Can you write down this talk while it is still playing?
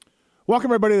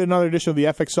Welcome, everybody, to another edition of the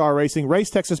FXR Racing Race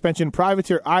Tech Suspension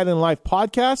Privateer Island Life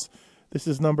podcast. This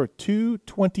is number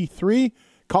 223.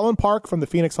 Cullin Park from the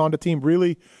Phoenix Honda team.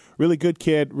 Really, really good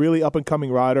kid. Really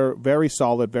up-and-coming rider. Very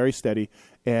solid, very steady.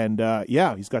 And,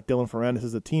 he's got Dylan Ferrandis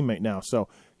as a teammate now. So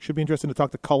should be interesting to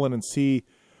talk to Cullin and see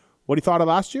what he thought of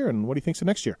last year and what he thinks of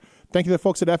next year. Thank you to the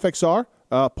folks at FXR.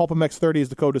 Pulp20 is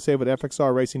the code to save at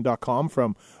FXRRacing.com.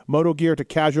 From moto gear to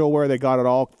casual wear, they got it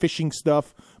all. Fishing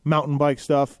stuff, mountain bike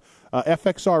stuff.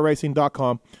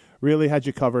 FXRRacing.com really had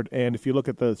you covered. And if you look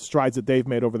at the strides that they've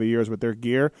made over the years with their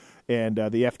gear and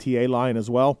the FTA line as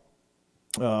well,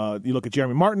 you look at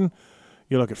Jeremy Martin,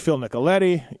 you look at Phil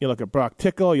Nicoletti, you look at Brock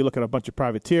Tickle, you look at a bunch of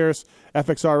privateers.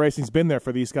 FXR Racing's been there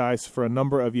for these guys for a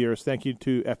number of years. Thank you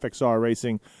to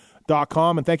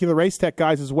FXRRacing.com, and thank you to the Race Tech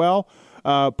guys as well.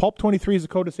 Pulp20 is the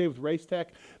code to save with Race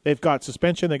Tech. They've got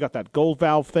suspension. They got that gold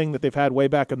valve thing that they've had way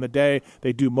back in the day.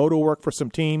 They do moto work for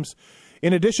some teams.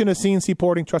 In addition to CNC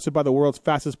porting, trusted by the world's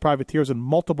fastest privateers and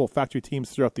multiple factory teams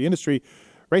throughout the industry,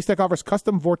 Racetech offers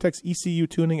custom Vortex ECU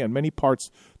tuning and many parts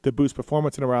to boost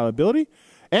performance and reliability.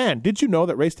 And did you know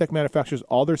that Racetech manufactures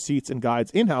all their seats and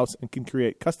guides in-house and can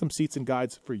create custom seats and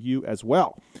guides for you as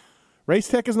well?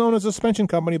 Racetech is known as a suspension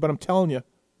company, but I'm telling you,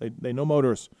 they know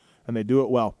motors, and they do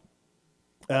it well.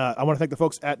 I want to thank the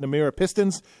folks at Namura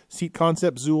Pistons, Seat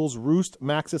Concept, Zools, Roost,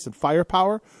 Maxxis, and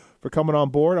Firepower for coming on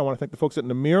board. I want to thank the folks at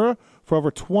Namura. For over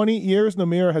 20 years,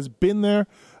 Namura has been there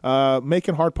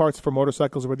making hard parts for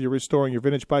motorcycles, whether you're restoring your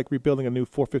vintage bike, rebuilding a new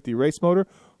 450 race motor,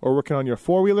 or working on your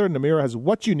four-wheeler. Namura has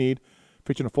what you need,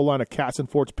 featuring a full line of cast and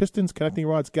forged pistons, connecting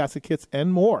rods, gasket kits,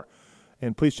 and more.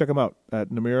 And please check them out at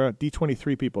Namura.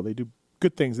 D23 people. They do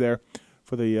good things there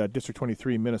for the District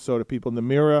 23 Minnesota people.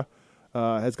 Namura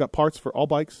has got parts for all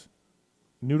bikes,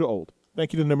 new to old.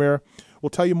 Thank you to Namura.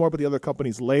 We'll tell you more about the other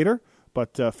companies later.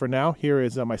 But for now, here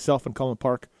is myself and Cullin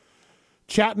Park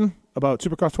chatting about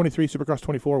Supercross 23, Supercross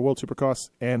 24, World Supercross,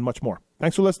 and much more.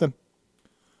 Thanks for listening.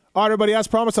 All right, everybody, as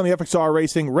promised on the FXR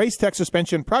Racing Race Tech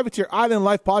Suspension Privateer Island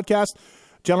Life podcast,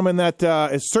 gentleman that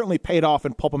has certainly paid off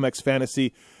in Pulp20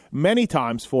 fantasy many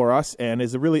times for us and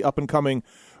is a really up-and-coming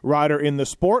rider in the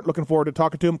sport. Looking forward to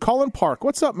talking to him. Cullin Park,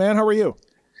 what's up, man? How are you?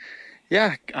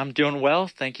 Yeah, I'm doing well.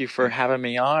 Thank you for having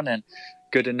me on, and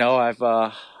good to know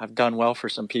I've done well for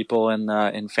some people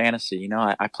in fantasy. You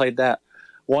know, I played that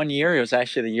 1 year. It was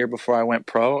actually the year before I went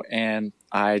pro, and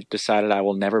I decided I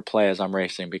will never play as I'm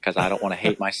racing because I don't want to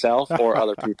hate myself or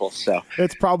other people. So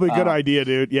it's probably a good idea,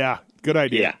 dude. Yeah, good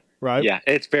idea. Yeah, right. Yeah,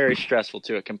 it's very stressful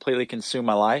too. It completely consumed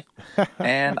my life,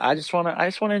 and I just want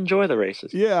to enjoy the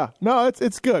races. Yeah, no,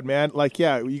 it's good, man. Like,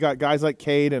 yeah, you got guys like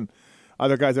Cade and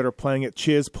other guys that are playing it.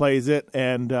 Chiz plays it,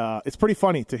 and it's pretty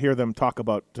funny to hear them talk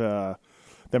about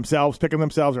themselves, picking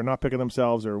themselves or not picking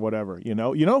themselves or whatever. You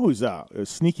know who's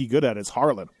sneaky good at it is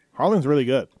Harlan. Harlan's really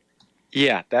good.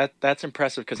 Yeah, that's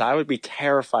impressive because I would be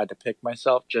terrified to pick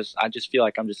myself. I just feel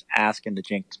like I'm just asking to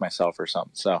jinx myself or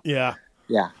something. So yeah,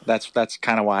 that's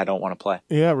kind of why I don't want to play.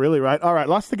 Yeah, really, right. All right,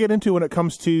 lots to get into when it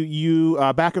comes to you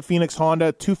back at Phoenix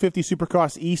Honda, 250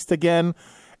 Supercross East again.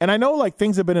 And I know like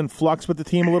things have been in flux with the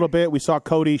team a little bit. We saw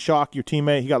Cody Schock, your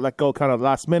teammate, he got let go kind of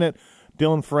last minute.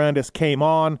 Dylan Ferrandis came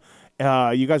on.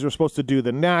 You guys were supposed to do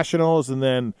the Nationals and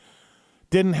then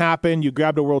didn't happen. You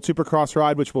grabbed a World Supercross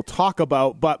ride, which we'll talk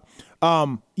about. But,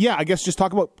 I guess just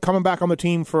talk about coming back on the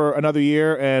team for another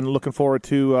year and looking forward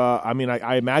to,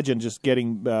 I imagine just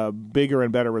getting bigger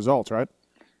and better results, right?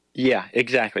 Yeah,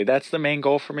 exactly. That's the main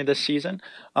goal for me this season.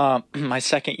 My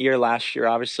second year last year,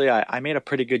 obviously, I made a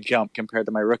pretty good jump compared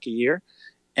to my rookie year.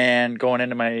 And going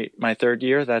into my third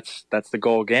year, that's the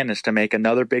goal again, is to make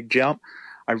another big jump.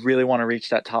 I really want to reach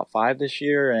that top 5 this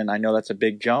year, and I know that's a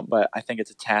big jump, but I think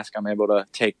it's a task I'm able to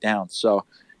take down. So,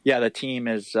 yeah, the team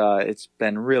is it's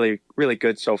been really, really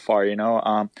good so far. You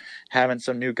know, having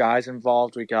some new guys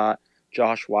involved. We got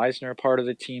Josh Weisner a part of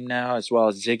the team now, as well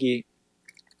as Ziggy.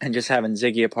 And just having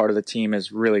Ziggy a part of the team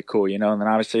is really cool, you know. And then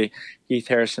obviously Heath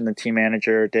Harrison, the team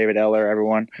manager, David Eller,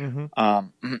 everyone.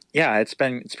 Mm-hmm.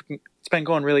 It's been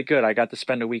going really good. I got to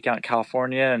spend a week out in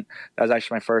California, and that was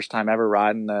actually my first time ever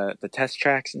riding the test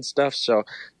tracks and stuff. So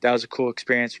that was a cool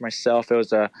experience for myself. It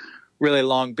was a really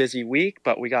long, busy week,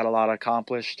 but we got a lot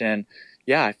accomplished. And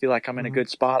yeah, I feel like I'm in a good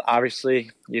spot.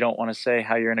 Obviously, you don't want to say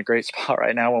how you're in a great spot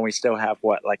right now when we still have,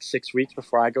 6 weeks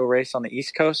before I go race on the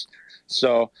East Coast.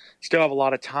 So still have a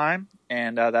lot of time,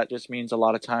 and that just means a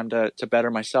lot of time to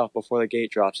better myself before the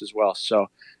gate drops as well. So,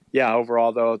 yeah,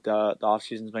 overall, though, the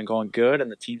offseason's been going good,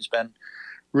 and the team's been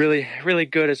really, really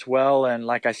good as well. And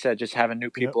like I said, just having new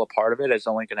people a part of it is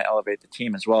only going to elevate the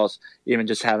team, as well as even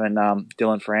just having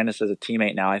Dylan Ferrandis as a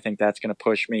teammate now. I think that's going to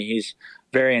push me. He's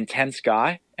very intense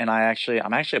guy. And I'm actually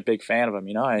a big fan of him.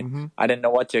 You know, I didn't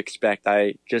know what to expect.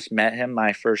 I just met him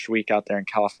my first week out there in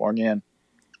California, and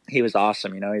he was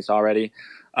awesome. You know, he's already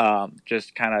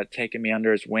just kind of taking me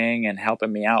under his wing and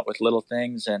helping me out with little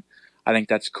things. And I think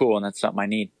that's cool, and that's something I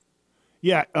need.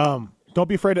 Yeah. Don't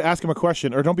be afraid to ask him a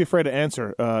question, or don't be afraid to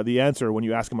answer the answer when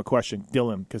you ask him a question,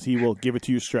 Dylan, because he will give it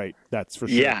to you straight. That's for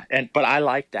sure. Yeah, but I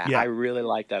like that. Yeah. I really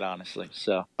like that, honestly.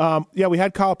 So, we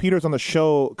had Kyle Peters on the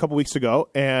show a couple weeks ago,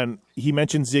 and he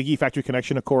mentioned Ziggy, Factory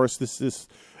Connection. Of course, this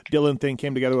Dylan thing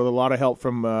came together with a lot of help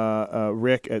from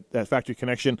Rick at Factory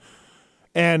Connection,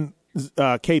 and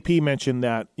KP mentioned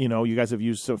that you guys have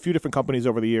used a few different companies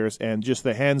over the years, and just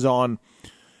the hands-on.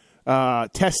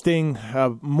 Testing,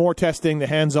 more testing, the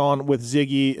hands-on with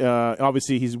Ziggy.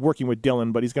 Obviously, he's working with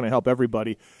Dylan, but he's going to help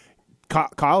everybody.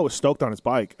 Kyle was stoked on his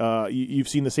bike. You've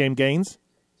seen the same gains?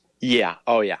 Yeah.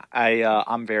 Oh, yeah.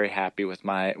 I'm very happy with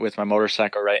my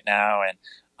motorcycle right now, and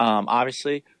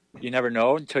obviously, you never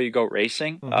know until you go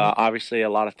racing. Obviously,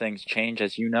 a lot of things change,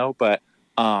 as you know, but.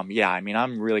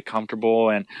 I'm really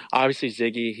comfortable, and obviously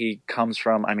Ziggy, he comes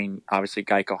from, obviously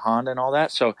Geico Honda and all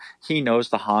that, so he knows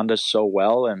the Honda so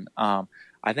well, and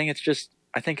I think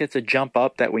it's a jump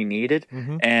up that we needed,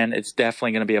 and it's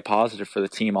definitely going to be a positive for the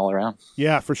team all around.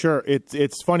 Yeah, for sure.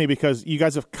 It's funny because you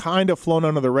guys have kind of flown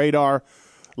under the radar,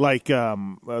 like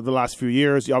the last few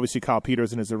years. Obviously Kyle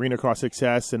Peters and his arena cross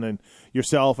success, and then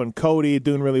yourself and Cody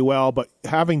doing really well, but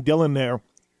having Dylan there,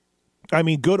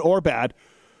 good or bad,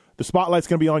 the spotlight's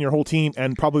going to be on your whole team,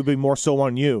 and probably more so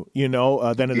on you, than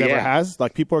it ever has.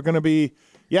 Like, people are going to be,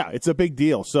 it's a big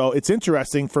deal. So it's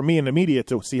interesting for me in the media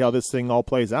to see how this thing all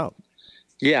plays out.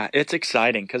 Yeah, it's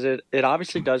exciting because it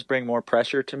obviously does bring more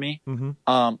pressure to me.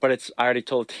 But I already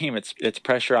told the team it's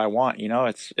pressure I want.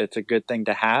 It's a good thing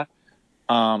to have.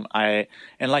 And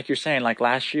like you're saying, like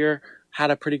last year had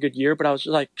a pretty good year, but I was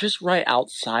just right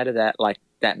outside of that, like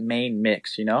that main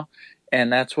mix, And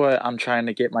that's what I'm trying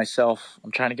to get myself.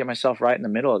 I'm trying to get myself right in the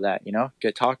middle of that,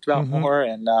 get talked about more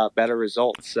and better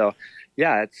results. So,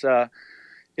 yeah,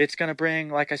 it's going to bring,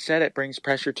 like I said, it brings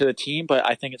pressure to the team, but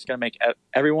I think it's going to make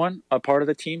everyone a part of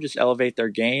the team just elevate their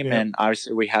game. Yeah. And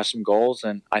obviously we have some goals,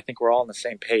 and I think we're all on the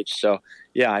same page. So,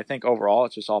 yeah, I think overall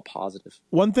it's just all positive.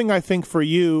 One thing I think for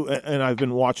you, and I've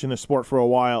been watching the sport for a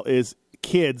while, is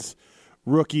kids,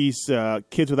 rookies,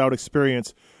 kids without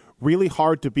experience. Really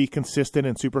hard to be consistent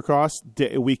in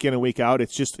Supercross week in and week out.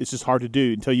 It's just hard to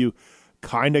do until you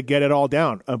kind of get it all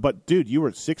down. But dude, you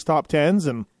were 6 top 10s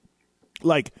and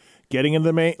like getting into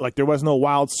the main, like there was no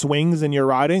wild swings in your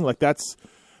riding. Like that's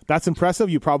impressive.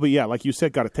 You probably, like you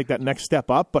said, got to take that next step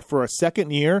up. But for a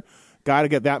second year, got to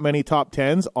get that many top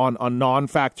 10s on a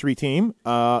non-factory team.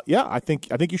 I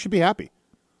think you should be happy.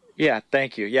 Yeah,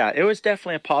 thank you. Yeah, it was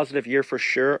definitely a positive year for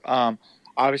sure.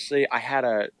 Obviously, I had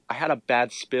a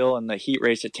bad spill in the heat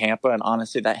race at Tampa, and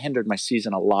honestly, that hindered my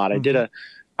season a lot. I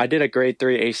did a grade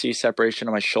 3 AC separation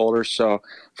on my shoulder, so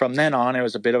from then on, it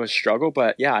was a bit of a struggle.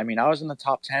 But yeah, I was in the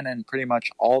top 10 in pretty much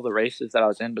all the races that I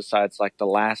was in, besides like the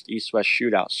last East-West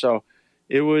shootout. So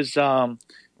it was, like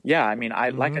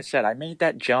I said, I made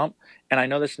that jump, and I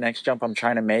know this next jump I'm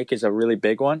trying to make is a really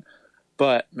big one.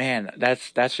 But man,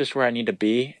 that's just where I need to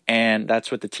be, and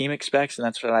that's what the team expects, and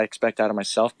that's what I expect out of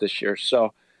myself this year.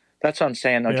 So that's what I'm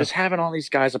saying, though. Yeah. Just having all these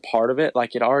guys a part of it,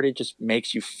 like it already just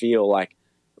makes you feel like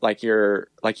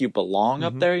you belong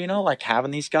up there, like having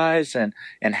these guys and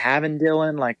having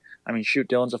Dylan.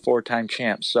 Dylan's a 4-time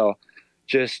champ, so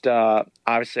just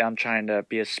obviously I'm trying to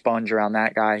be a sponge around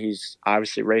that guy. He's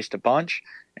obviously raced a bunch.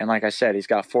 And like I said, he's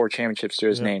got 4 championships to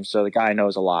his name, so the guy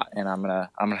knows a lot. And I'm gonna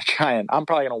try, and I'm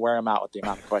probably gonna wear him out with the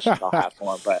amount of questions I'll have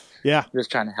for him. But I'm just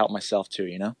trying to help myself too,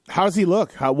 How does he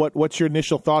look? What's your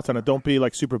initial thoughts on it? Don't be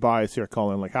like super biased here,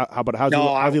 Cullin. Like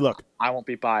how's he look? I won't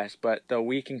be biased, but the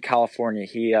week in California,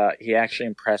 he actually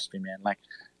impressed me, man. Like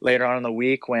later on in the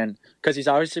week, because he's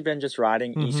obviously been just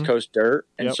riding East Coast dirt,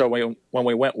 and so when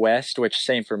we went west, which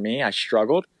same for me, I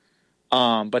struggled.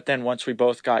 But then once we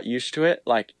both got used to it,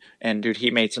 and dude,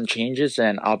 he made some changes,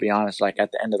 and I'll be honest, like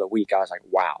at the end of the week, I was like,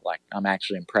 wow, like I'm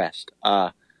actually impressed.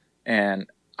 And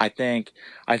I think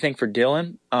for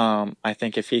Dylan, I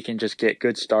think if he can just get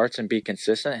good starts and be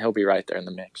consistent, he'll be right there in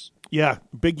the mix. Yeah,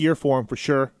 big year for him for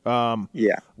sure.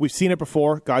 We've seen it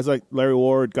before. Guys like Larry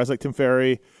Ward, guys like Tim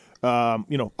Ferry,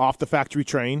 off the factory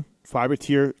train,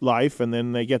 fiber-tier life, and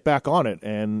then they get back on it.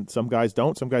 And some guys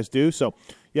don't, some guys do. So,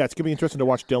 yeah, it's going to be interesting to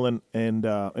watch Dylan. And,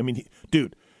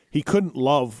 he couldn't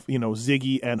love,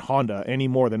 Ziggy and Honda any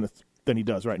more than than he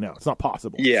does right now. It's not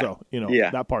possible. Yeah. So,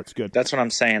 that part's good. That's what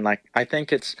I'm saying. Like, I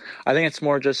think it's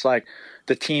more just like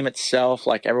the team itself,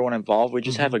 like everyone involved. We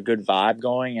just have a good vibe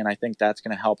going, and I think that's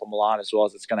going to help him a lot, as well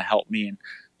as it's going to help me. And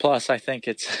plus, I think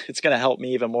it's going to help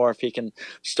me even more if he can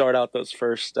start out those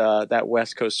first that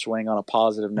West Coast swing on a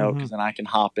positive note, because then I can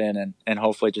hop in and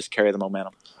hopefully just carry the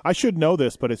momentum. I should know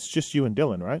this, but it's just you and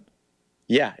Dylan, right?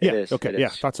 Yeah, it is. Okay, it yeah,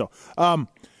 is. thought so.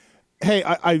 Hey,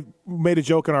 I made a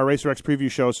joke in our Racer X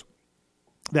preview shows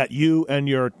that you and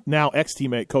your now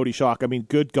ex-teammate, Cody Schock, I mean,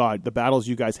 good God, the battles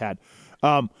you guys had.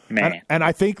 Man. And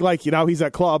I think, like, he's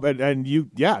at club, and you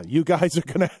guys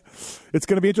are it's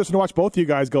going to be interesting to watch both of you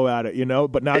guys go at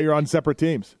it, but now you're on separate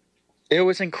teams. It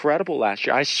was incredible last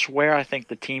year. I swear I think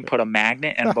the team put a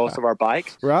magnet in both of our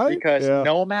bikes. Right? Because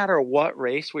no matter what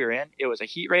race we were in, it was a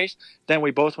heat race. Then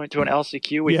we both went to an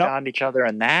LCQ. We found each other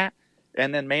in that.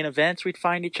 And then main events, we'd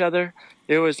find each other.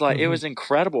 It was like it was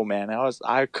incredible, man.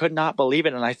 I could not believe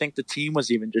it. And I think the team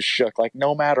was even just shook. Like,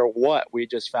 no matter what, we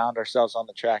just found ourselves on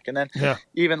the track. And then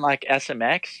even like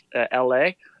SMX,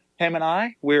 LA, him and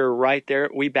I, we were right there.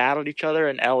 We battled each other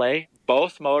in LA,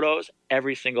 both motos,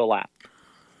 every single lap.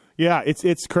 Yeah,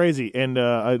 it's crazy, and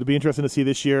it'll be interesting to see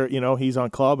this year. He's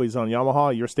on club, he's on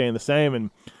Yamaha, you're staying the same,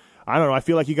 and I don't know. I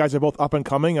feel like you guys are both up and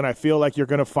coming, and I feel like you're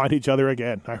going to find each other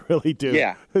again. I really do.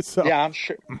 Yeah, so. Yeah,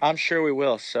 I'm sure we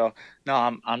will. So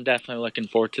no, I'm definitely looking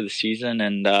forward to the season,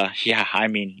 and I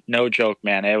mean, no joke,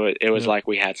 man. It was like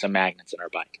we had some magnets in our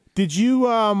bike. Did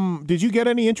you get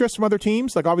any interest from other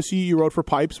teams? Like, obviously you rode for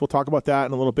Pipes. We'll talk about that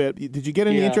in a little bit. Did you get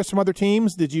any interest from other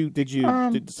teams? Did you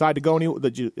decide to go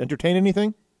did you entertain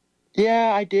anything?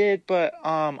 Yeah, I did, but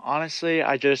honestly,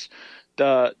 I just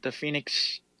the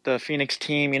Phoenix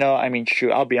team, I mean,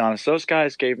 shoot, I'll be honest, those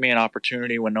guys gave me an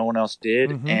opportunity when no one else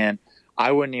did, and I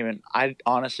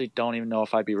honestly don't even know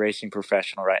if I'd be racing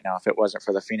professional right now if it wasn't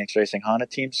for the Phoenix Racing Honda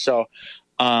team. So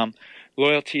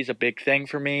loyalty is a big thing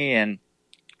for me, and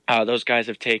those guys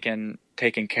have taken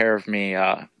care of me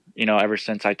ever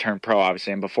since I turned pro,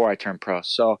 obviously, and before I turned pro.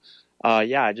 So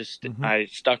I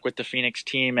stuck with the Phoenix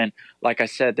team, and like I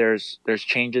said, there's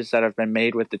changes that have been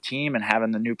made with the team, and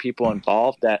having the new people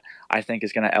involved that I think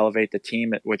is going to elevate the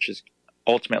team, which is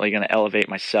ultimately going to elevate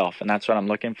myself, and that's what I'm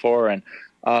looking for. And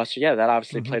that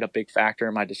obviously played a big factor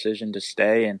in my decision to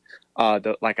stay. And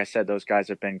like I said, those guys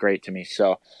have been great to me.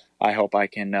 So I hope I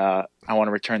can. I want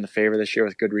to return the favor this year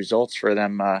with good results for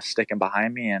them sticking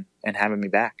behind me and having me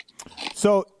back.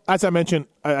 So, as I mentioned,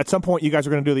 at some point you guys are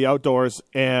going to do the outdoors,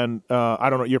 and I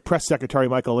don't know, your press secretary,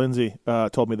 Michael Lindsay,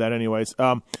 told me that anyways.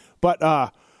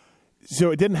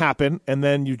 So it didn't happen, and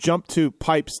then you jumped to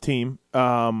Pipe's team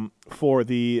for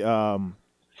the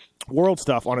world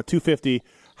stuff on a 250.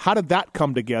 How did that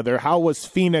come together? How was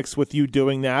Phoenix with you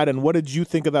doing that, and what did you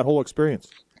think of that whole experience?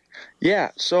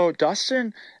 Yeah, so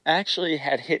Dustin actually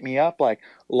had hit me up like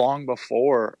long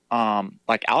before,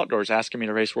 like outdoors, asking me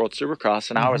to race World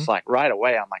Supercross, and I was like, right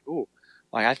away, I'm like, ooh,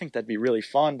 like I think that'd be really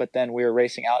fun. But then we were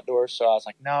racing outdoors, so I was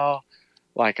like, no,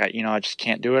 like I just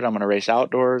can't do it. I'm going to race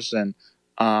outdoors, and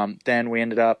then we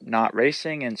ended up not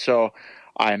racing, and so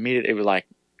I immediately like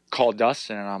called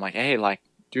Dustin, and I'm like, hey, like,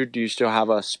 dude, do you still have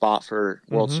a spot for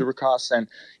World Supercross? And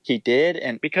he did,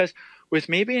 and because with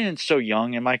me being so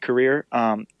young in my career,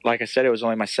 like I said, it was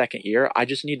only my second year. I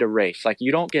just need to race. Like,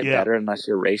 you don't get better unless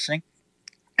you're racing.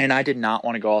 And I did not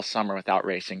want to go all summer without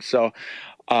racing. So,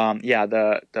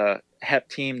 the HEP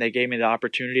team, they gave me the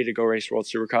opportunity to go race World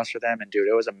Supercross for them. And, dude,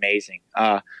 it was amazing.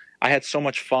 I had so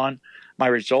much fun. My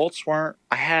results weren't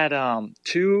 – I had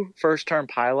 2 first-term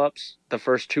pileups the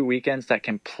first 2 weekends that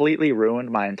completely ruined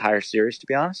my entire series, to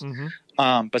be honest.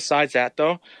 Besides that,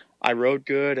 though, I rode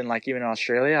good, and like even in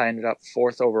Australia, I ended up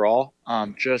 4th overall.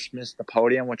 Just missed the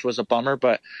podium, which was a bummer.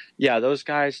 But yeah, those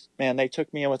guys, man, they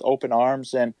took me in with open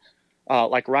arms, and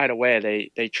like right away,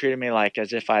 they treated me like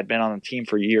as if I'd been on the team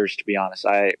for years. To be honest,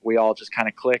 we all just kind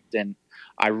of clicked, and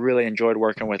I really enjoyed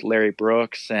working with Larry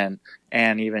Brooks and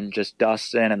even just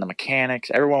Dustin and the mechanics.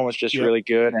 Everyone was just really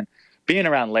good, and being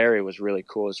around Larry was really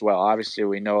cool as well. Obviously,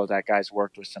 we know that guy's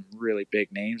worked with some really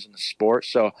big names in the sport,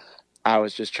 so I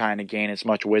was just trying to gain as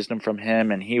much wisdom from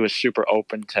him, and he was super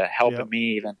open to helping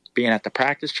me, even being at the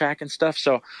practice track and stuff.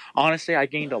 So honestly, I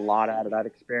gained a lot out of that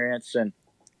experience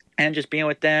and just being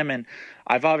with them. And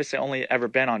I've obviously only ever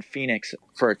been on Phoenix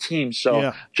for a team.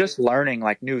 So just learning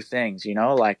like new things,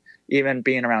 like even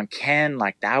being around Ken,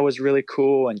 like that was really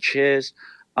cool. And Chiz,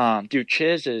 dude,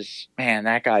 Chiz is, man,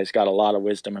 that guy's got a lot of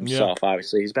wisdom himself.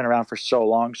 Obviously, he's been around for so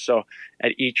long. So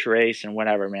at each race and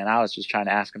whatever, man, I was just trying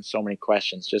to ask him so many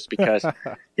questions just because,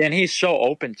 and he's so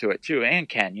open to it too. And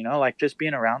Ken, like just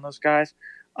being around those guys,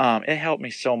 it helped me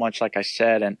so much, like I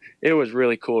said, and it was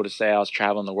really cool to say I was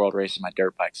traveling the world racing my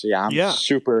dirt bike. So yeah, I'm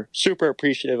super, super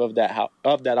appreciative of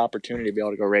that opportunity to be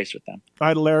able to go race with them. I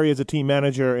had Larry as a team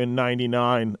manager in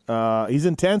 '99. He's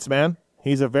intense, man.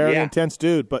 He's a very intense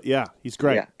dude, but yeah, he's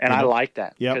great. Yeah, and I like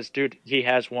that because, dude, he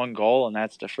has one goal, and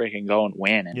that's to freaking go and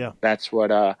win. And that's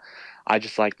what I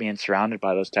just like being surrounded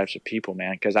by those types of people,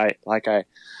 man. Because like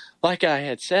I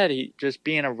had said, just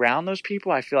being around those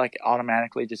people, I feel like it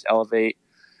automatically just elevate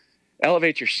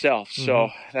yourself. So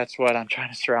that's what I'm trying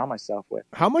to surround myself with.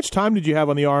 How much time did you have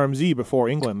on the RMZ before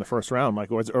England, the first round?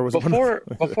 Like, was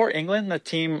before England, the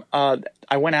team,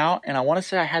 I went out and I want to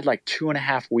say I had like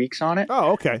 2.5 weeks on it.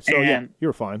 Oh, okay. So you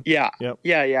were fine. Yeah.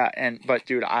 But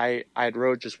dude, I had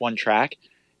rode just one track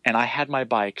and I had my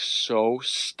bike so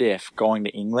stiff going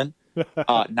to England,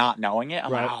 not knowing it.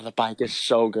 I'm like, oh, the bike is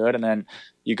so good. And then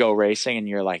you go racing and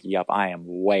you're like, yep, I am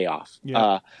way off.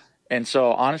 Yeah. And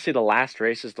so, honestly, the last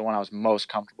race is the one I was most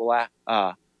comfortable at.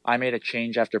 I made a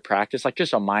change after practice, like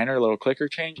just a minor little clicker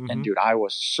change. And, dude, I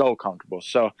was so comfortable.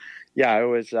 So, yeah,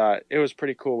 it was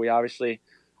pretty cool.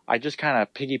 I just kind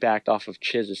of piggybacked off of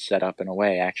Chiz's setup in a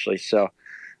way, actually. So,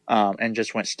 and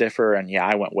just went stiffer. And, yeah,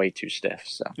 I went way too stiff.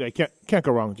 So yeah, you can't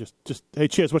go wrong. Just hey,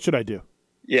 Chiz, what should I do?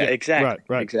 Yeah, exactly.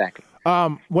 Right. Exactly.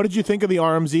 What did you think of the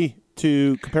RMZ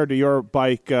compared to your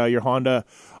bike, your Honda?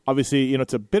 Obviously,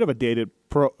 it's a bit of a dated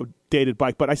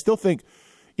bike, but I still think,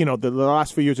 the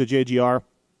last few years of JGR,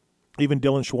 even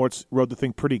Dylan Schwartz rode the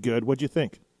thing pretty good. What'd you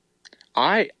think?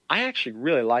 I actually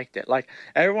really liked it. Like,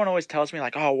 everyone always tells me,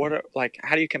 like, oh,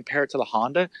 how do you compare it to the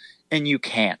Honda? And you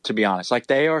can't, to be honest. Like,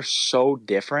 they are so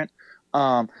different.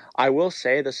 I will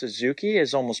say the Suzuki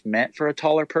is almost meant for a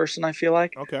taller person, I feel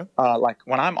like. Okay. Like,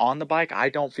 when I'm on the bike, I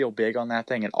don't feel big on that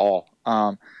thing at all.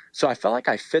 So I felt like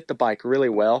I fit the bike really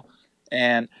well.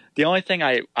 And the only thing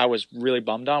I was really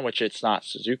bummed on, which it's not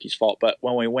Suzuki's fault, but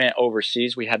when we went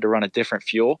overseas, we had to run a different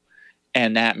fuel,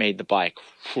 and that made the bike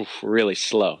really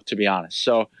slow, to be honest.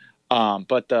 So,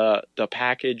 but the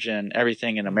package and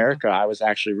everything in America, I was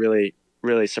actually really,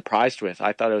 really surprised with.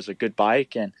 I thought it was a good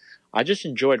bike, and I just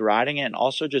enjoyed riding it, and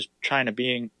also just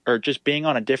being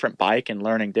on a different bike and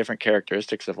learning different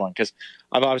characteristics of one. Because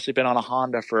I've obviously been on a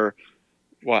Honda for,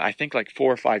 I think like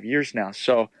 4 or 5 years now.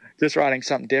 So just riding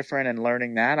something different and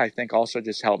learning that, I think also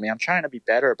just helped me. I'm trying to be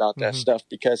better about that stuff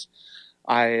because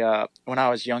when I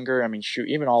was younger, I mean, shoot,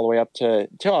 even all the way up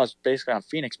until I was basically on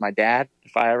Phoenix, my dad,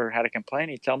 if I ever had a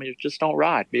complaint, he'd tell me, just don't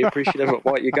ride, be appreciative of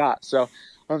what you got. So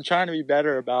I'm trying to be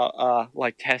better about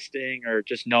like testing or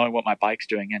just knowing what my bike's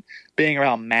doing. And being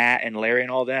around Matt and Larry and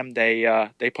all them,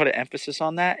 they put an emphasis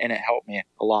on that, and it helped me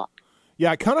a lot. Yeah,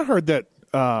 I kind of heard that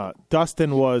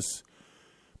Dustin was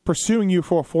pursuing you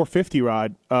for a 450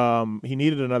 ride. He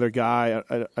needed another guy.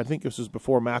 I think this was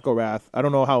before McElrath. I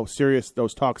don't know how serious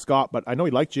those talks got, but I know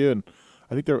he liked you, and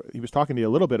I think he was talking to you a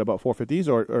little bit about 450s,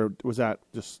 or was that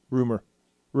just rumor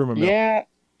mill?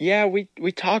 Yeah,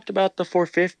 we talked about the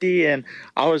 450, and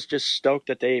I was just stoked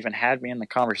that they even had me in the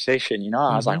conversation.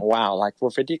 I was like, wow, like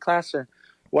 450 class. And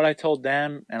what I told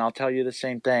them, and I'll tell you the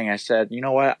same thing, I said, you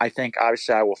know what, I think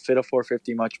obviously I will fit a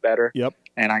 450 much better. Yep.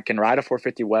 And I can ride a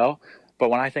 450 well. But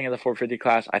when I think of the 450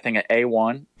 class, I think of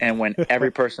A1. And when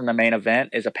every person in the main event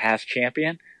is a past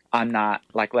champion, I'm not,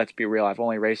 like, let's be real. I've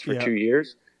only raced for 2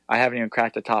 years. I haven't even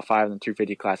cracked the top 5 in the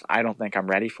 250 class. I don't think I'm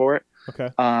ready for it. Okay.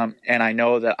 And I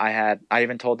know that I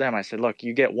even told them, I said, look,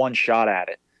 you get one shot at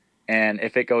it. And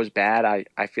if it goes bad,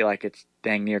 I feel like it's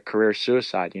dang near career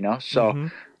suicide, So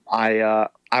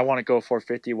I want to go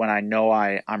 450 when I know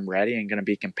I'm ready and going to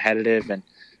be competitive and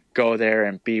go there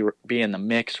and be in the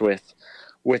mix with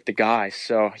the guys.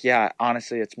 So yeah,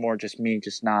 honestly, it's more just me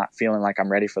just not feeling like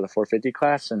I'm ready for the 450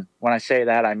 class. And when I say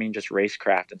that, I mean just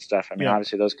racecraft and stuff. I mean,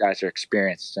 obviously those guys are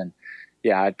experienced, and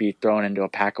yeah, I'd be thrown into a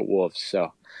pack of wolves.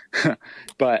 So,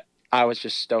 but I was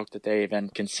just stoked that they even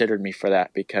considered me for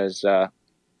that, because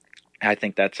I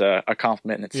think that's a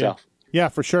compliment in itself. Yeah,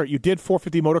 for sure. You did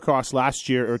 450 motocross last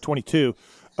year, or 22.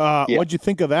 What'd you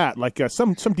think of that? Like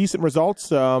some decent results,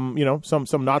 some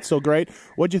not so great.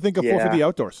 What'd you think of 450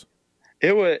 outdoors?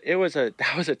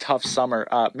 That was a tough summer.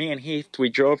 Me and Heath, we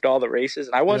drove to all the races,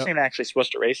 and I wasn't even actually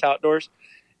supposed to race outdoors,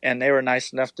 and they were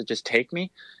nice enough to just take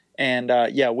me. And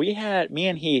me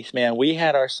and Heath, man, we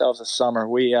had ourselves a summer.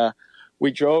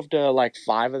 We drove to like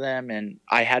 5 of them, and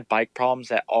I had bike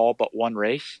problems at all but one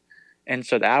race, and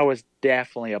so that was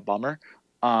definitely a bummer.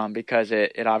 Because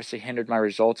it obviously hindered my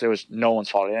results. It was no one's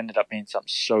fault. It ended up being something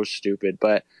so stupid,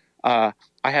 but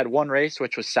I had one race,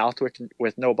 which was Southwick,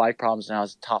 with no bike problems, and I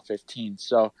was top 15.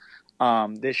 So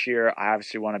this year, I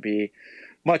obviously want to be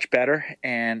much better,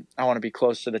 and I want to be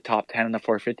close to the top 10 in the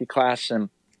 450 class. And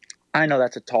I know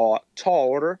that's a tall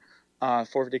order.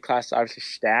 450 class is obviously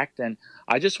stacked, and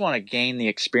I just want to gain the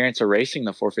experience of racing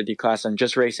the 450 class and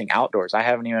just racing outdoors. I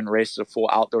haven't even raced a full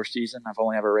outdoor season. I've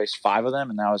only ever raced 5 of them,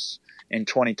 and that was in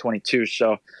 2022.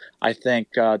 So I think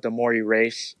the more you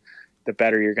race, the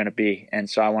better you're going to be. And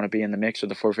so I want to be in the mix with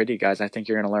the 450 guys. I think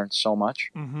you're going to learn so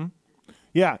much. Mm-hmm.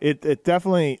 Yeah, it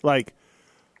definitely, like,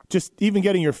 just even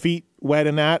getting your feet wet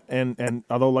in that, and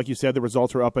although, like you said, the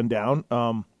results are up and down,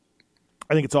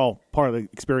 I think it's all part of the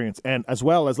experience. And as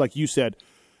well as, like you said,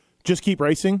 just keep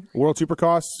racing. World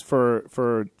Supercross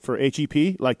for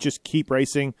HEP, like, just keep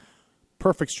racing.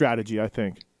 Perfect strategy, I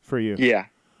think, for you. Yeah,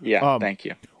 thank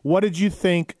you. What did you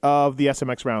think of the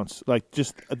SMX rounds? Like,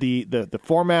 just the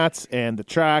formats and the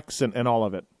tracks and all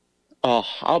of it? Oh,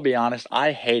 I'll be honest.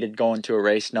 I hated going to a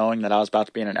race knowing that I was about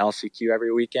to be in an LCQ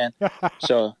every weekend.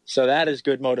 So that is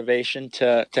good motivation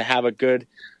to have a good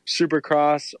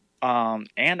Supercross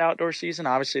and outdoor season.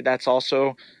 Obviously, that's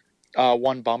also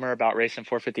one bummer about racing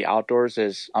 450 outdoors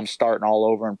is I'm starting all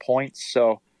over in points.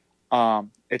 So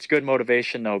it's good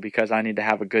motivation, though, because I need to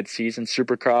have a good season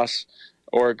Supercross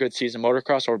or a good season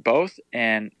motocross or both,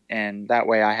 and that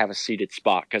way I have a seated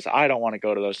spot because I don't want to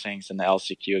go to those things in the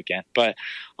LCQ again. But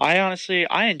I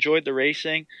enjoyed the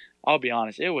racing. I'll be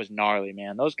honest, it was gnarly,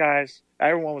 man. Those guys,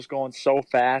 everyone was going so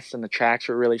fast, and the tracks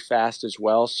were really fast as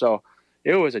well. So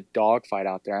it was a dogfight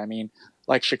out there. I mean,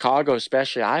 like Chicago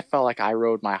especially, I felt like I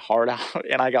rode my heart out,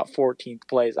 and I got 14th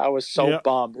place. I was so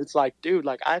bummed. It's like, dude,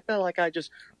 like I felt like I just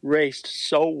raced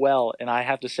so well, and I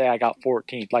have to say I got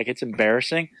 14th. Like, it's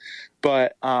embarrassing.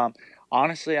 But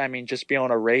honestly, I mean, just being able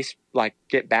to race, like,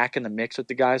 get back in the mix with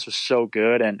the guys was so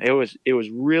good, and it was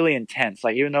really intense.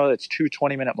 Like, even though it's 2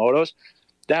 20-minute motos,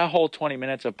 that whole 20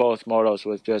 minutes of both motos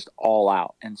was just all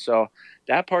out. And so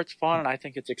that part's fun, and I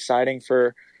think it's exciting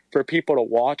for people to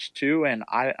watch too. And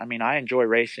I mean, I enjoy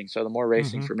racing, so the more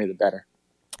racing for me, the better.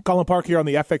 Cullin Park here on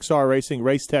the FXR Racing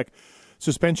Race Tech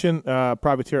Suspension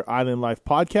Privateer Island Life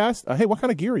podcast. Hey, what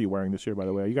kind of gear are you wearing this year, by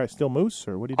the way? Are you guys still Moose,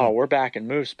 or what are you doing? Oh, we're back in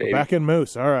Moose, baby. We're back in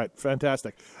Moose. All right,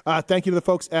 fantastic. Thank you to the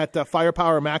folks at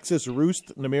Firepower, Maxxis,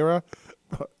 Roost, Namira,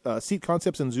 Seat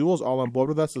Concepts, and Zools, all on board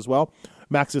with us as well.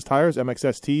 Maxxis Tires,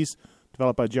 MXSTs,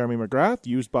 developed by Jeremy McGrath,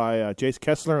 used by Jace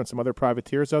Kessler and some other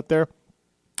privateers out there.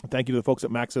 Thank you to the folks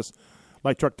at Maxxis,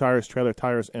 light truck tires, trailer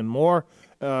tires, and more.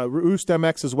 Roost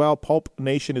MX as well. Pulp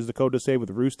Nation is the code to save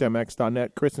with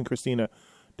roostmx.net. Chris and Christina,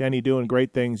 Danny doing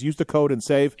great things. Use the code and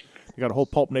save. They got a whole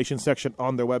Pulp Nation section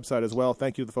on their website as well.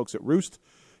 Thank you to the folks at Roost.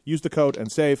 Use the code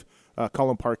and save.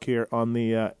 Cullin Park here on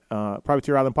the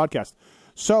Privateer Island podcast.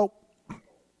 So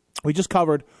we just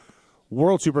covered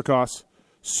World Supercross,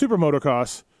 Super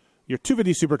Motocross, your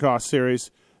 250 Supercross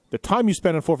series, the time you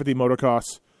spent in 450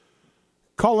 Motocross.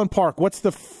 Cullin Park, what's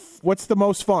the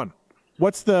most fun?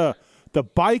 What's the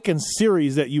bike and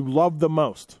series that you love the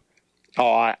most?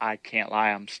 Oh, I can't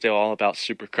lie. I'm still all about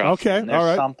Supercross. Okay,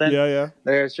 all right.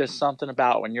 There's just something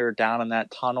about when you're down in that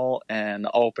tunnel and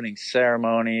the opening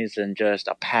ceremonies and just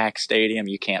a packed stadium,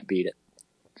 you can't beat it.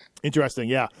 Interesting,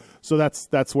 yeah. So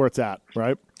that's where it's at,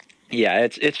 right? Yeah,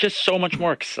 it's just so much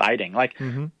more exciting. Like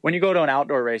when you go to an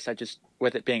outdoor race,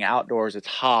 with it being outdoors, it's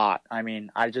hot. I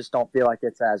mean, I just don't feel like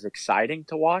it's as exciting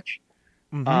to watch.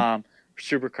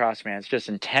 Supercross, man, it's just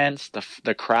intense.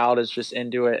 The crowd is just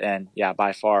into it, and yeah,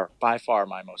 by far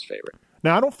my most favorite.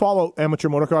 Now, I don't follow amateur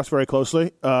motocross very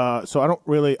closely, so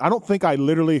I don't think I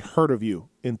literally heard of you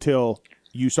until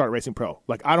you started racing pro.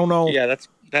 Like, I don't know. Yeah,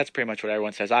 that's pretty much what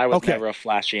everyone says. I was never a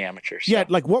flashy amateur. So. Yeah,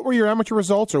 like, what were your amateur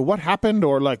results, or what happened,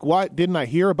 or like, what didn't I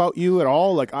hear about you at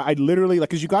all? Like, I literally, like,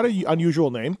 because you got an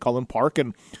unusual name, Cullin Park,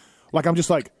 and like, I'm just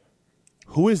like,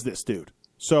 who is this dude?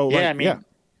 So yeah,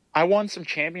 I won some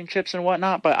championships and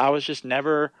whatnot, but I was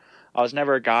never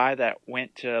a guy that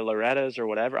went to Loretta's or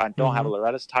whatever. I don't have a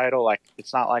Loretta's title. Like,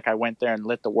 it's not like I went there and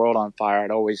lit the world on fire.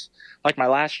 I'd always, like, my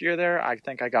last year there, I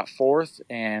think I got 4th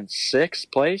and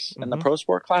 6th place in the pro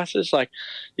sport classes. Like,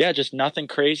 yeah, just nothing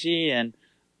crazy. And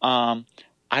I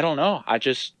don't know. I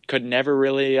just could never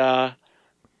really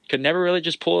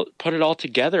just put it all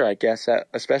together, I guess,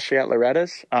 especially at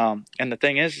Loretta's. And the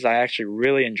thing is I actually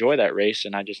really enjoy that race,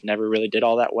 and I just never really did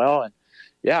all that well. And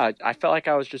yeah, I felt like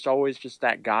I was just always just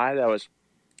that guy that was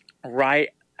right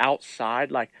outside.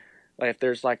 Like if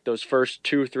there's like those first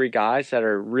 2 or 3 guys that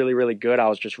are really, really good, I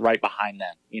was just right behind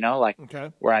them,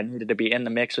 where I needed to be in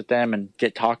the mix with them and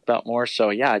get talked about more.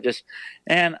 So yeah,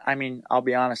 and I mean, I'll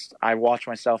be honest, I watch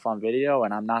myself on video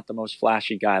and I'm not the most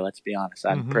flashy guy. Let's be honest.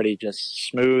 I'm pretty just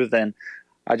smooth, and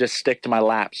I just stick to my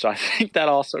lap. So I think that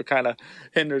also kind of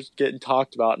hinders getting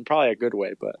talked about in probably a good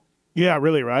way, but. Yeah,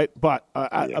 really, right? But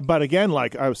but again,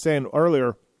 like I was saying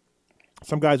earlier,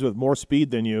 some guys with more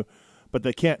speed than you, but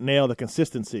they can't nail the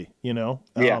consistency, you know?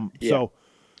 Yeah. So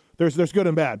there's good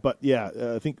and bad, but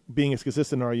I think being as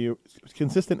consistent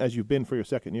as you've been for your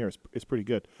second year is pretty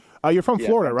good. You're from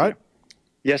Florida, right?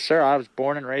 Yes, sir. I was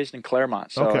born and raised in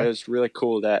Claremont, so it was really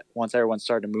cool that once everyone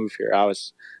started to move here, I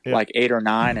was like 8 or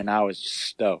 9, and I was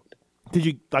stoked. Did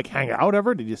you like hang out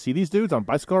ever? Did you see these dudes on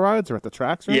bicycle rides or at the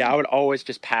tracks? Or I would always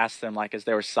just pass them like as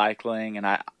they were cycling, and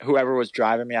whoever was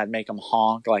driving me, I'd make them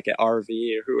honk like at RV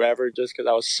or whoever, just because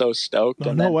I was so stoked.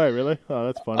 Oh, no way, really? Oh,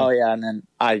 that's funny. Oh yeah, and then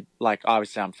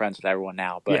obviously I'm friends with everyone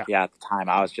now, but at the time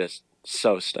I was just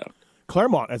so stoked.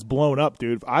 Claremont has blown up,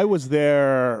 dude. I was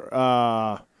there.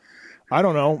 I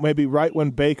don't know, maybe right when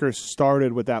Baker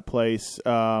started with that place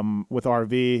with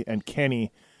RV and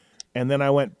Kenny, and then I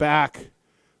went back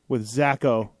with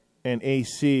Zacho and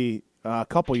AC a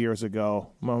couple years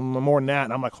ago, more than that,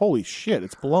 and I'm like, holy shit,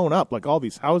 it's blown up, like all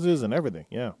these houses and everything.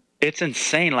 Yeah, it's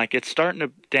insane. Like it's starting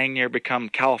to dang near become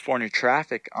California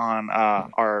traffic on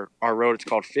our road. It's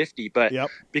called 50, but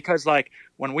because like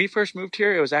when we first moved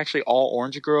here, it was actually all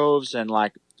orange groves and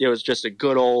like it was just a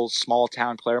good old small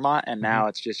town Claremont, and now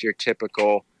it's just your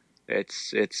typical.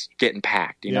 It's getting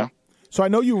packed, you know. So I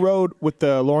know you rode with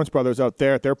the Lawrence brothers out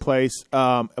there at their place,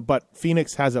 but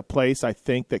Phoenix has a place I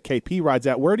think that KP rides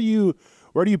at. Where do you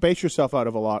base yourself out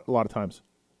of a lot of times?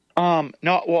 No,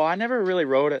 well, I never really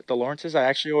rode at the Lawrences. I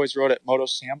actually always rode at Moto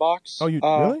Sandbox. Oh, you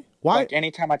really? Why? Like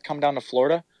anytime I'd come down to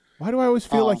Florida. Why do I always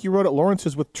feel like you rode at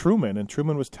Lawrence's with Truman, and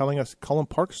Truman was telling us Cullin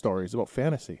Park stories about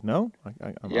fantasy? No?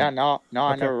 No,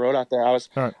 I never rode out there.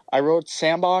 I rode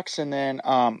Sandbox, and then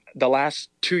the last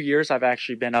 2 years I've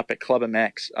actually been up at Club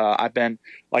MX. I've been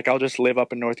I'll just live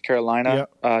up in North Carolina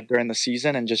during the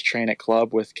season and just train at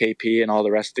Club with KP and all the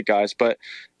rest of the guys. But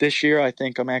this year I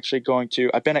think I'm actually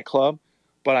I've been at Club,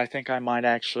 but I think I might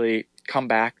actually come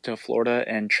back to Florida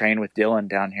and train with Dylan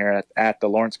down here at the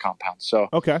Lawrence compound. So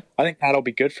I think that'll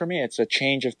be good for me. It's a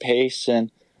change of pace,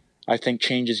 and I think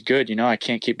change is good. You know, I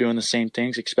can't keep doing the same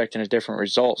things expecting a different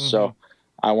result. So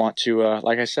I want to,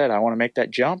 like I said, I want to make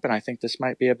that jump, and I think this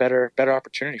might be a better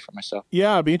opportunity for myself.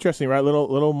 Yeah, it'd be interesting, right?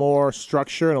 Little more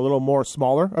structure and a little more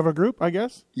smaller of a group, I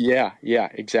guess. Yeah,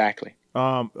 exactly.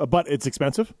 But it's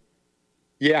expensive.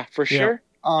 Yeah, for sure.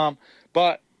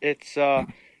 But it's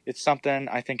something.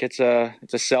 I think it's a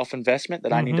self investment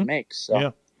that I need to make.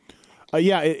 So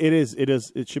it is.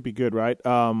 It should be good, right?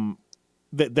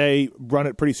 They run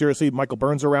it pretty seriously. Michael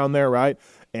Burns around there, right?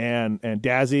 And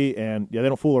Dazzy, and they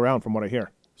don't fool around from what I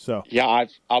hear. So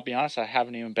I'll be honest, I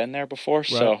haven't even been there before,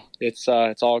 so it's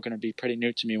all going to be pretty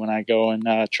new to me when I go and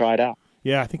try it out.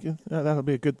 Yeah, I think that'll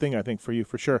be a good thing. I think for you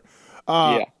for sure.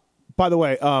 By the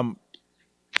way,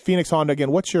 Phoenix Honda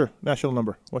again. What's your national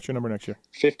number? What's your number next year?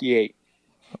 58.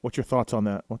 What's your thoughts on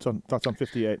that? Thoughts on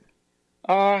 58?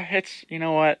 It's, you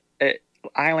know what?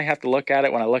 I only have to look at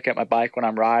it when I look at my bike when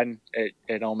I'm riding.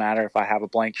 It don't matter if I have a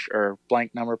blank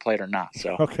number plate or not.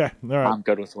 So okay, all right. I'm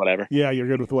good with whatever. Yeah, you're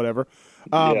good with whatever.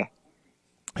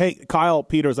 Hey, Kyle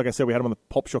Peters, like I said, we had him on the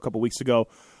Pulp Show a couple weeks ago.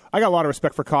 I got a lot of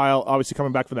respect for Kyle, obviously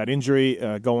coming back from that injury,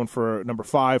 going for number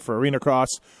 5 for Arena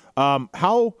Cross. And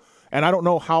I don't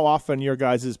know how often your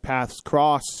guys' paths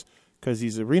cross, because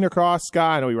he's an Arena Cross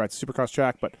guy. I know he rides Supercross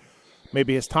track, but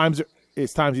maybe his times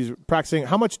he's practicing.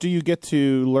 How much do you get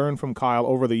to learn from Kyle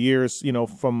over the years? You know,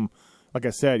 from, like I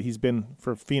said, he's been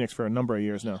for Phoenix for a number of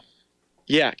years now.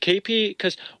 Yeah, KP,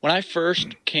 because when I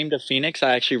first came to Phoenix,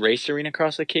 I actually raced Arena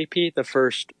Cross with KP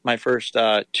my first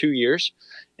 2 years.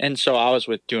 And so I was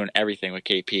doing everything with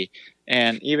KP.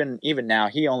 And even now,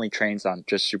 he only trains on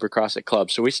just Supercross at Club.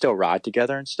 So we still ride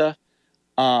together and stuff.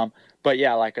 But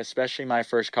yeah, like especially my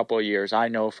first couple of years, I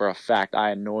know for a fact I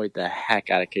annoyed the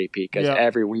heck out of KP because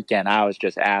every weekend I was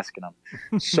just asking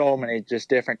him so many just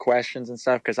different questions and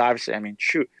stuff. Because obviously, I mean,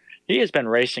 shoot, he has been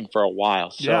racing for a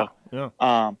while, so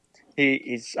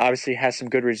he's obviously has some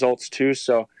good results too.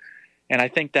 So, and I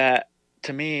think that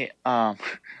to me, I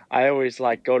always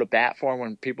go to bat for him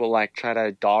when people try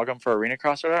to dog him for Arena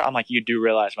Cross or whatever. I'm like, you do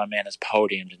realize my man has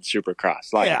podiumed in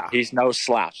Supercross. He's no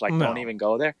slouch. Don't even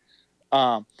go there.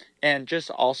 And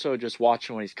just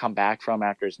watching when he's come back from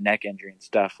after his neck injury and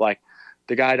stuff,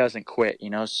 the guy doesn't quit,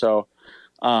 you know? So,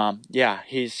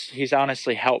 he's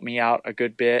honestly helped me out a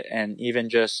good bit. And even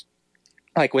just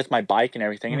with my bike and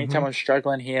everything, anytime I'm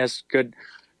struggling, he has good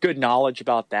knowledge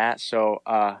about that. So,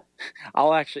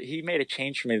 he made a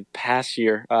change for me the past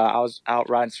year. I was out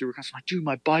riding Supercross. I'm like, dude,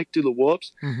 my bike do the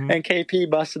whoops. And KP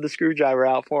busted the screwdriver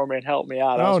out for me and helped me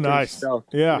out. Oh, nice.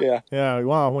 Yeah.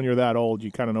 Well, when you're that old,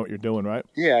 you kind of know what you're doing, right?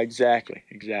 Yeah, exactly.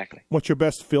 What's your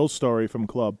best Phil story from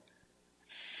Club?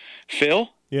 Phil?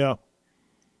 Yeah.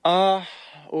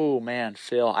 Oh man,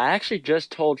 Phil. I actually just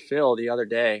told Phil the other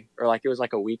day, or like it was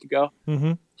like a week ago.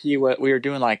 Mm-hmm. We were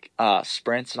doing like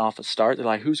sprints and off a start. They're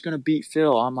like, "Who's gonna beat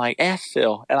Phil?" I'm like, "F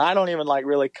Phil," and I don't even like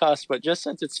really cuss, but just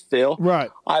since it's Phil, Right.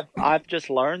 I've just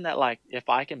learned that like if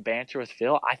I can banter with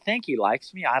Phil, I think he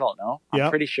likes me. I don't know. I'm Yep.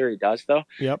 pretty sure he does though.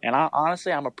 Yep. And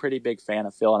honestly, I'm a pretty big fan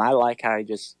of Phil, and I like how he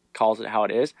just calls it how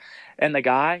it is. And the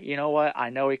guy, you know what? I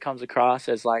know he comes across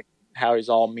as like how he's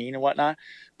all mean and whatnot.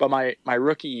 But my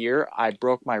rookie year, I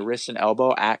broke my wrist and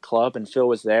elbow at club, and Phil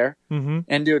was there. Mm-hmm.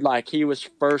 And dude, like he was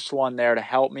first one there to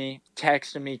help me,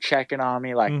 texting me, checking on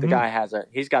me. Like the guy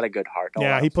he's got a good heart.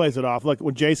 Yeah, he plays it off. Like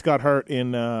when Jace got hurt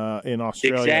in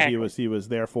Australia, Exactly. he was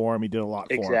there for him. He did a lot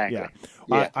for Exactly. him.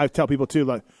 Yeah. I tell people too,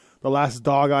 like the last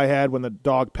dog I had when the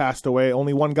dog passed away,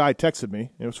 only one guy texted me.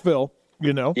 It was Phil.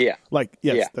 You know. Yeah. Like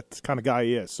yes, that's the kind of guy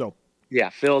he is. So. Yeah,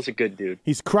 Phil's a good dude.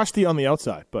 He's crusty on the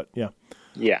outside, but yeah.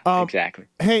 Yeah, exactly.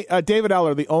 Hey, David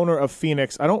Eller, the owner of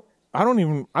Phoenix. I don't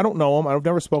know him. I've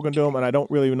never spoken to him, and I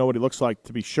don't really even know what he looks like,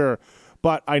 to be sure.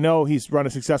 But I know he's run a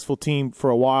successful team for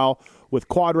a while with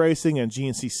quad racing and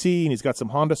GNCC, and he's got some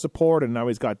Honda support, and now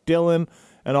he's got Dylan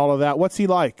and all of that. What's he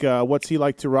like? What's he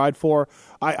like to ride for?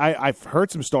 I've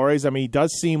heard some stories. I mean, he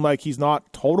does seem like he's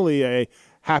not totally a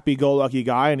happy-go-lucky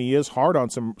guy, and he is hard on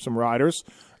some riders.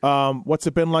 What's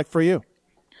it been like for you?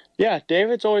 Yeah,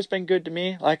 David's always been good to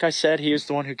me. Like I said, he was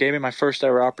the one who gave me my first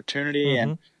ever opportunity,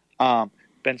 and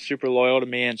been super loyal to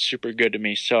me and super good to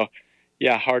me. So,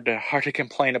 yeah, hard to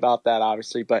complain about that,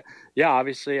 obviously. But yeah,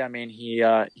 obviously, I mean,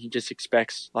 he just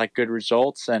expects like good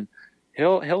results, and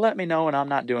he'll let me know when I'm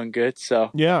not doing good.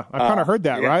 So yeah, I kind of heard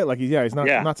that, right? Like he's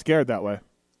not scared that way.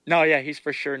 No, yeah, he's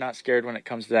for sure not scared when it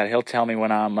comes to that. He'll tell me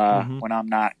when I'm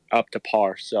not up to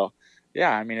par. So yeah,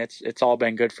 I mean, it's all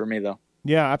been good for me though.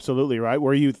 Yeah, absolutely, right.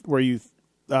 Were you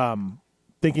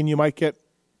thinking you might get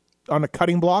on a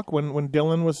cutting block when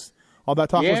Dylan was all that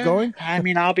talk was going? I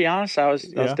mean, I'll be honest, I was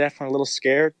definitely a little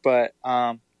scared, but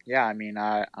yeah, I mean,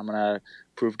 I'm gonna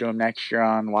prove to him next year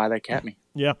on why they kept me.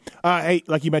 Yeah. Hey,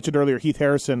 like you mentioned earlier, Heath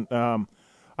Harrison.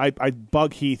 I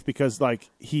bug Heath because like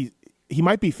he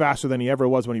might be faster than he ever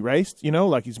was when he raced, you know,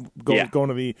 like he's going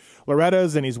to the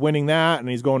Loretta's and he's winning that and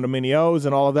he's going to Mini-O's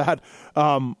and all of that.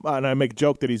 And I make a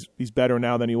joke that he's better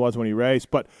now than he was when he raced.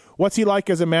 But what's he like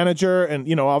as a manager? And,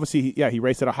 you know, obviously, he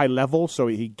raced at a high level, so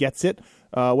he gets it.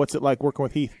 What's it like working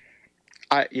with Heath?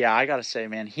 I got to say,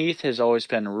 man, Heath has always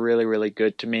been really, really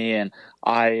good to me. And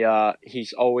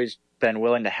he's always been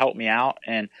willing to help me out.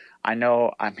 And I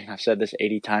know, I mean, I've said this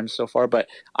 80 times so far, but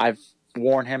I've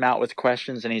worn him out with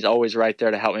questions, and he's always right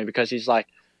there to help me because he's like,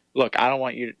 look, I don't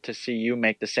want you to see you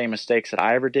make the same mistakes that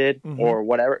I ever did or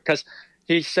whatever. Because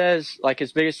he says, like,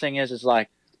 his biggest thing is like,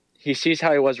 he sees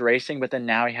how he was racing, but then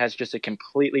now he has just a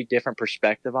completely different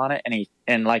perspective on it.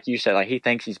 And like you said, like, he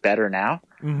thinks he's better now.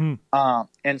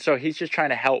 And so he's just trying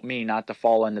to help me not to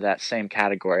fall into that same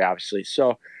category, obviously.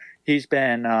 So he's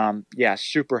been,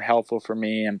 super helpful for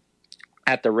me. And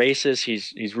at the races,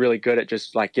 he's really good at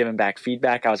just like giving back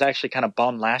feedback. I was actually kind of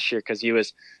bummed last year because he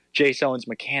was Jace Owen's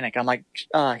mechanic. I'm like,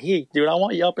 dude, I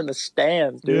want you up in the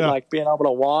stands, dude, like being able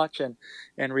to watch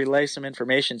and relay some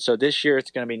information. So this year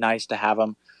it's going to be nice to have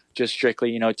him just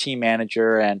strictly, you know, team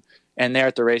manager and there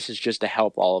at the races just to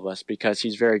help all of us because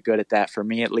he's very good at that for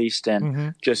me at least.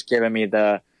 And just giving me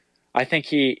I think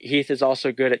Heath is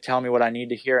also good at telling me what I need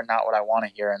to hear and not what I want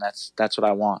to hear. And that's what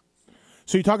I want.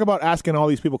 So you talk about asking all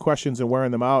these people questions and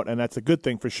wearing them out, and that's a good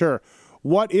thing for sure.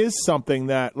 What is something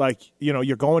that, like, you know,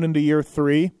 you're going into year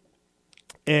 3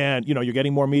 and, you know, you're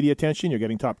getting more media attention, you're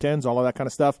getting top 10s, all of that kind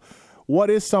of stuff. What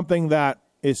is something that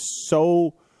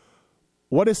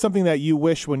you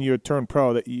wish when you turn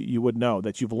pro that you would know,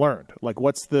 that you've learned? Like,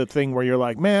 what's the thing where you're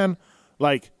like, man,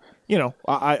 like, you know,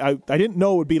 I didn't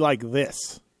know it would be like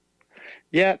this.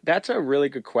 Yeah, that's a really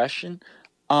good question.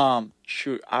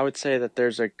 I would say that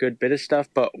there's a good bit of stuff,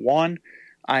 but one,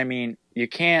 I mean, you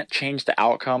can't change the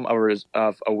outcome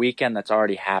of a weekend that's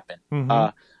already happened.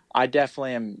 I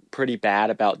definitely am pretty bad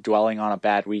about dwelling on a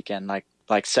bad weekend.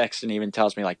 Like Sexton even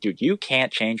tells me, like, dude, you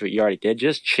can't change what you already did.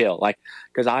 Just chill. Like,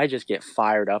 because I just get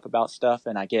fired up about stuff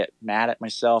and I get mad at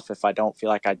myself if I don't feel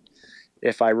like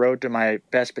if I rode to my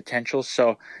best potential.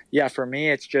 So yeah, for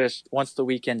me, it's just once the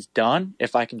weekend's done,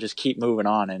 if I can just keep moving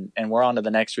on and we're on to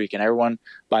the next week, and everyone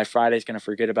by Friday is going to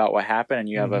forget about what happened, and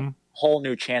you have a whole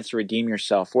new chance to redeem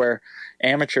yourself. Where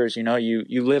amateurs, you know,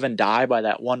 you live and die by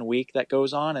that 1 week that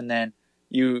goes on, and then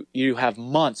you have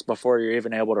months before you're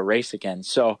even able to race again.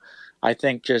 So I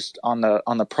think just on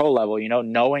the pro level, you know,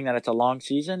 knowing that it's a long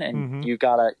season and you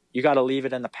gotta leave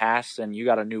it in the past, and you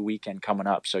got a new weekend coming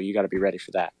up, so you got to be ready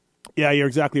for that. Yeah, you're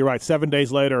exactly right. 7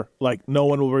 days later, like, no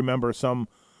one will remember some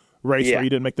race where you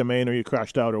didn't make the main or you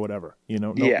crashed out or whatever.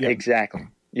 Exactly.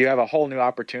 You have a whole new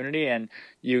opportunity, and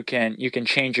you can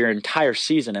change your entire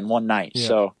season in one night. Yeah.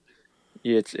 So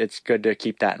it's good to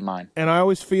keep that in mind. And I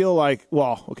always feel like,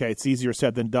 well, okay, it's easier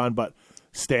said than done, but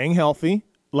staying healthy,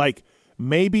 like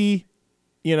maybe,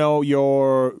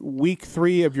 your week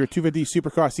 3 of your 250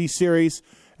 Supercross E-Series,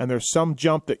 and there's some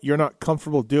jump that you're not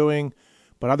comfortable doing,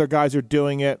 but other guys are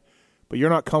doing it, but you're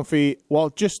not comfy. Well,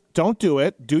 just don't do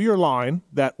it. Do your line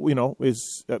that,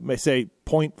 is, may say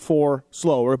 0.4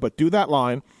 slower, but do that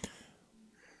line.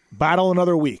 Battle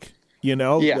another week,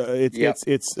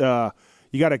 It's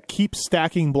you got to keep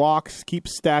stacking blocks, keep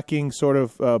stacking sort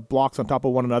of blocks on top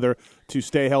of one another to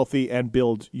stay healthy and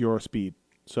build your speed.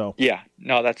 So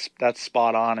that's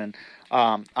spot on. And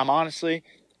I'm honestly,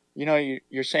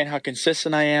 you're saying how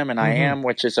consistent I am, and I am,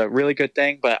 which is a really good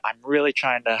thing. But I'm really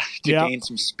trying to gain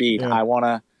some speed. Yeah. I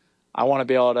wanna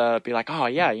be able to be like, oh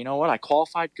yeah, you know what? I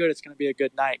qualified good. It's gonna be a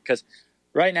good night. Because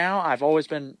right now I've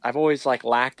always like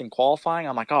lacked in qualifying.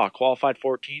 I'm like, oh, I qualified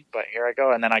 14th, but here I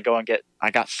go, and then I go and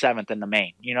I got 7th in the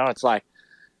main. It's like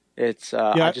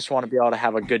I just want to be able to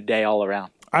have a good day all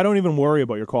around. I don't even worry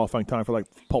about your qualifying time for like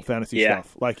Pulp Fantasy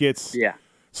stuff. Like it's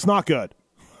not good.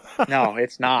 No,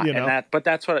 it's not. But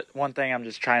that's one thing I'm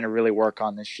just trying to really work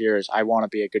on this year is I want to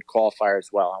be a good qualifier as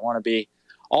well. I want to be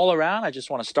all around. I just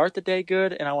want to start the day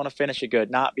good, and I want to finish it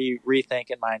good, not be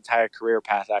rethinking my entire career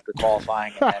path after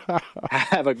qualifying and then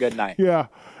have a good night. Yeah,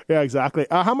 exactly.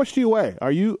 How much do you weigh? Are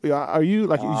you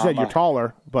like you said, you're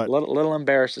taller, but little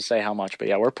embarrassed to say how much, but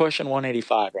we're pushing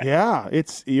 185 right now. Yeah,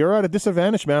 you're at a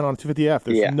disadvantage, man, on 250F.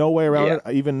 There's no way around it,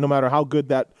 even no matter how good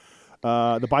that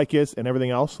the bike is and everything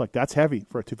else. Like that's heavy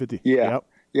for a 250. Yeah. Yep.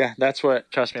 Yeah, that's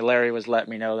what, trust me, Larry was letting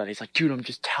me know that. He's like, dude, I'm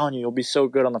just telling you, you'll be so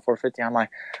good on the 450. I'm like,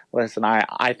 listen,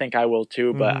 I think I will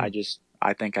too, but I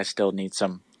think I still need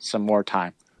some more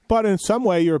time. But in some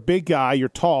way, you're a big guy, you're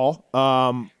tall.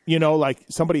 Like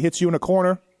somebody hits you in a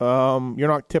corner, you're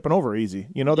not tipping over easy.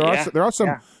 There are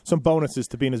some bonuses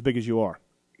to being as big as you are.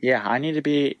 Yeah, I need to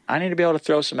be able to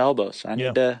throw some elbows. I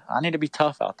need to be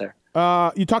tough out there.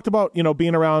 You talked about,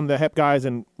 being around the HEP guys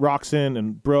and Roxon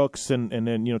and Brooks and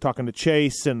then, talking to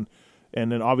Chase and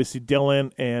then obviously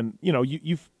Dylan and,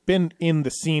 you've been in the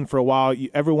scene for a while.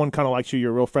 Everyone kind of likes you.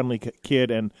 You're a real friendly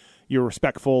kid and you're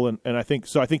respectful. And I think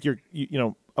you're,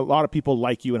 a lot of people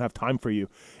like you and have time for you.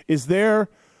 Is there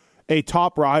a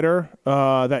top rider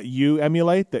that you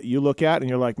emulate, that you look at and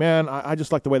you're like, man, I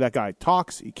just like the way that guy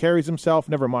talks. He carries himself.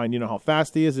 Never mind, how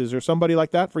fast he is. Is there somebody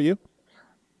like that for you?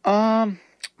 I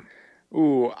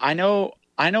know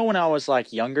when I was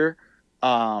like younger,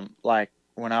 like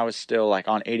when I was still like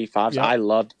on 85s, I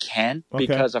loved Ken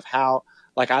because of how,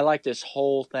 like, I like this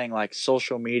whole thing, like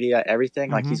social media,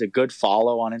 everything. Like he's a good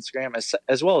follow on Instagram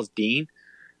as well as Dean.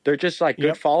 They're just like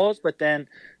good follows, but then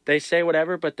they say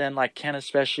whatever. But then like Ken,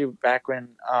 especially back when,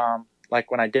 like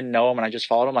when I didn't know him and I just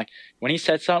followed him, like when he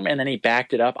said something and then he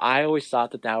backed it up, I always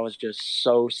thought that was just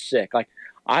so sick. Like,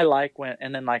 I like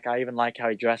and then like I even like how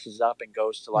he dresses up and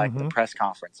goes to like the press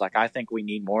conference. Like I think we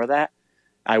need more of that.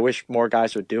 I wish more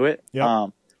guys would do it.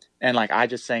 Yep. And like I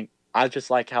just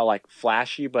like how like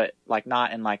flashy, but like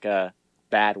not in like a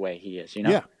bad way he is,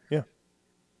 Yeah.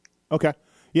 Okay.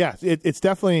 Yeah, it's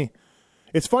definitely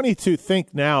it's funny to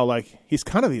think now like he's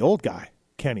kind of the old guy,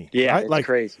 Kenny. Yeah, right? It's like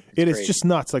crazy. It's just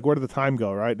nuts. Like where did the time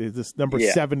go, right? It's this number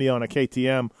 70 on a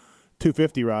KTM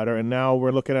 250 rider, and now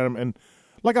we're looking at him and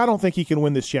like, I don't think he can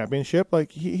win this championship.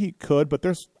 Like, he could, but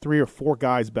there's 3 or 4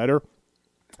 guys better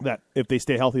that if they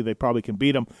stay healthy, they probably can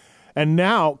beat him. And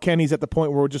now Kenny's at the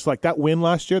point where we're just like, that win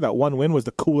last year, that one win was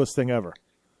the coolest thing ever.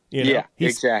 Yeah,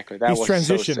 exactly. That was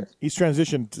transitioned. So sick. He's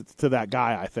transitioned to that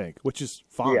guy, I think, which is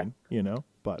fine,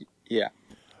 but. Yeah.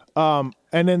 And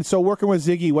then, so working with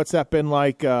Ziggy, what's that been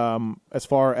like as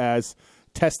far as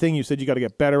testing? You said you got to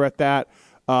get better at that.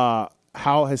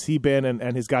 How has he been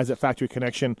and his guys at Factory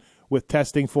Connection with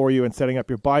testing for you and setting up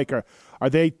your bike? Are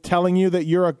they telling you that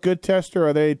you're a good tester?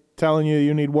 Are they telling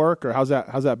you need work? Or how's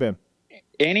that been?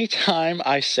 Anytime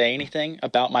I say anything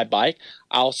about my bike,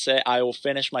 I will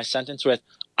finish my sentence with,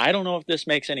 I don't know if this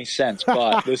makes any sense,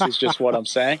 but this is just what I'm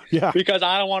saying. Yeah. Because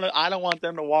I don't want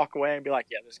them to walk away and be like,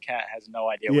 yeah, this cat has no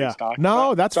idea what he's talking about.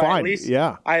 No, that's fine.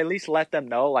 I at least let them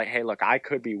know, like, hey, look, I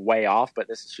could be way off, but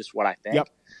this is just what I think. Yep.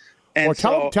 And or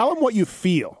tell them what you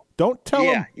feel. Don't tell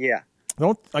them. Yeah.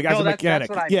 Don't, like, as a mechanic.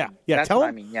 That's what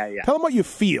I mean. Yeah. Tell them what you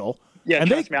feel. Yeah, and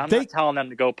trust me, I'm not telling them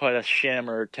to go put a shim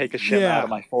or take a shim out of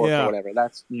my fork or whatever.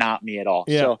 That's not me at all.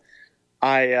 Yeah. So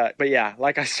but yeah,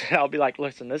 like I said, I'll be like,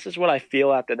 listen, this is what I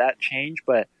feel after that change,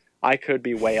 but I could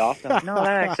be way off. Like, no,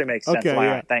 that actually makes sense.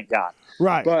 Thank God.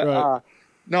 Right. But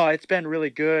no, it's been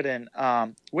really good. And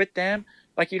with them,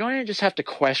 like you don't even just have to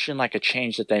question like a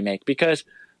change that they make, because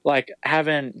like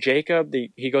having Jacob,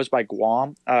 he goes by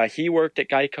Guam. He worked at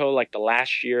Geico like the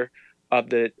last year of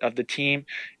the team,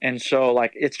 and so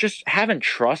like it's just having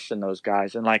trust in those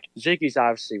guys. And like Ziggy's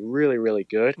obviously really really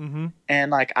good,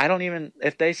 and like I don't even,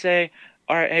 if they say,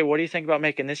 all right, hey, what do you think about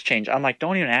making this change? I'm like,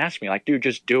 don't even ask me. Like, dude,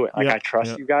 just do it. Like, I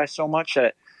trust you guys so much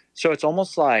that, so it's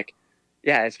almost like,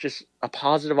 yeah, it's just a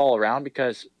positive all around,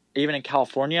 because even in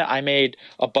California, I made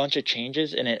a bunch of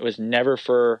changes and it was never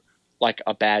for like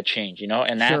a bad change,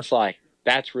 and that's like,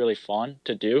 that's really fun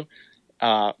to do.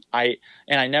 I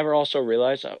never also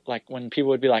realized, like, when people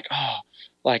would be like, oh,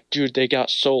 like, dude, they got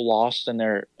so lost in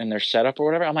their setup or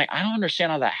whatever. I'm like, I don't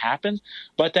understand how that happens.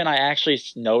 But then I actually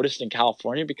noticed in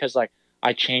California, because like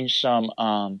I changed some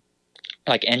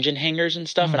like engine hangers and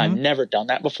stuff, and I've never done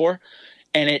that before.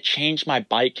 And it changed my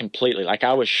bike completely. Like,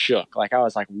 I was shook. Like, I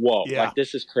was like, whoa, like,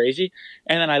 this is crazy.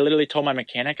 And then I literally told my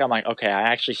mechanic, I'm like, okay, I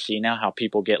actually see now how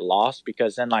people get lost,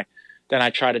 because then I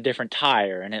tried a different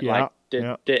tire, and it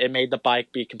it made the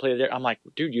bike be completely different. I'm like,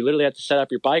 dude, you literally have to set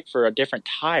up your bike for a different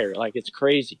tire. Like, it's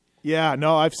crazy. Yeah,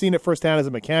 no, I've seen it firsthand as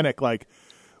a mechanic. Like,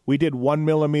 we did 1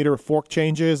 millimeter fork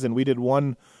changes, and we did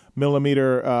 1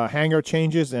 millimeter hanger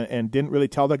changes, and didn't really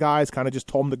tell the guys, kind of just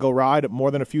told them to go ride it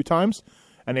more than a few times.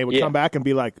 And they would come back and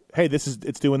be like, hey,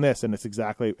 it's doing this. And it's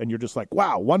exactly, and you're just like,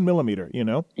 wow, 1 millimeter,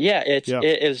 Yeah, it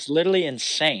is literally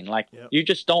insane. Like, you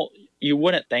just you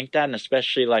wouldn't think that. And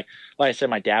especially like I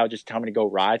said, my dad would just tell me to go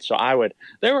ride. So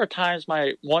there were times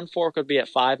my one fork would be at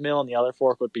 5 mil and the other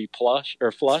fork would be flush.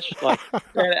 Like,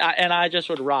 and I just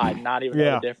would ride, not even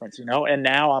know the difference, And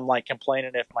now I'm like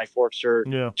complaining if my forks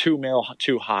are 2 mil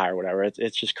too high or whatever.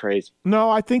 It's just crazy. No,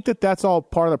 I think that's all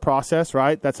part of the process,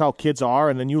 right? That's how kids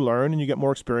are. And then you learn and you get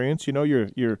more experience.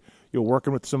 You're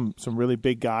working with some really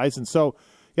big guys. And so,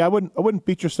 yeah, I wouldn't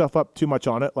beat yourself up too much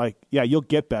on it. Like, yeah, you'll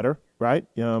get better, right?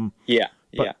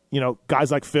 But, guys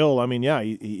like Phil, I mean, yeah,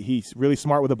 he's really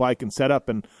smart with a bike and setup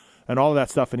and all of that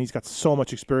stuff, and he's got so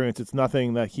much experience. It's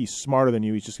nothing that he's smarter than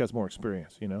you. He just has more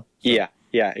experience, So.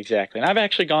 Yeah, exactly. And I've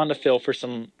actually gone to Phil for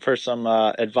some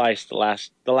advice the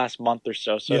last month or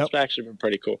so. So it's actually been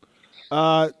pretty cool.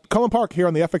 Cullin Park here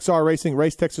on the FXR Racing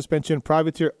Race Tech Suspension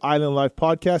Privateer Island Life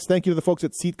podcast. Thank you to the folks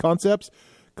at Seat Concepts.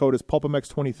 Code is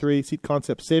PulpMX23. Seat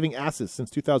Concepts, saving asses since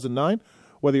 2009.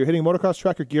 Whether you're hitting a motocross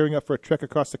track or gearing up for a trek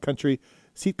across the country,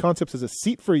 Seat Concepts is a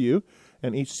seat for you,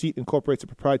 and each seat incorporates a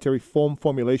proprietary foam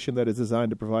formulation that is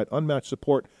designed to provide unmatched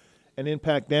support and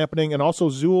impact dampening. And also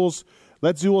Zools.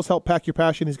 Let Zools help pack your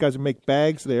passion. These guys make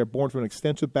bags. They are born from an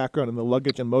extensive background in the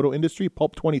luggage and moto industry.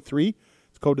 Pulp20.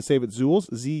 It's code to save at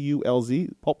Zools, Z-U-L-Z,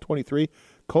 Pulp20.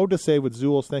 Code to save with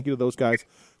Zools. Thank you to those guys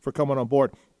for coming on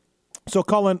board. So,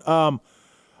 Cullin, I'm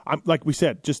like we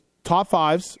said, just top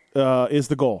fives is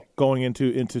the goal going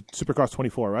into Supercross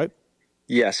 24, right?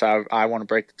 Yes, I want to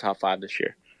break the top 5 this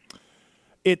year.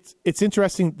 It's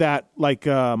interesting that, like,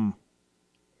 you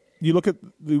look at,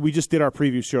 we just did our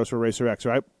preview shows for Racer X,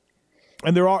 right?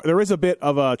 And there is a bit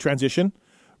of a transition,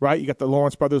 right? You got the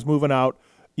Lawrence brothers moving out.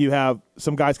 You have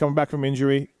some guys coming back from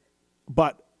injury.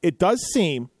 But it does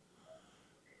seem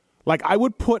like I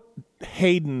would put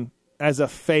Hayden as a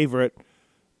favorite,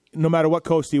 no matter what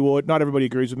coast he would. Not everybody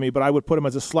agrees with me, but I would put him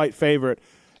as a slight favorite.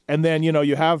 And then,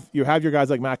 you have your guys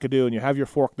like McAdoo and you have your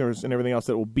Faulkners and everything else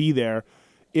that will be there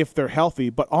if they're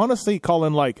healthy. But honestly,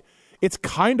 Cullin, like, it's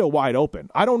kind of wide open.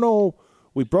 I don't know.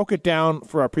 We broke it down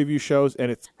for our preview shows,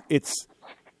 and it's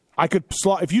I could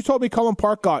slot. If you told me Cullin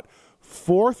Park got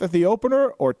 4th at the opener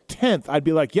or 10th, I'd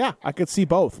be like, yeah, I could see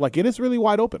both. Like, it is really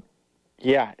wide open.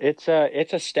 Yeah, it's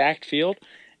a stacked field,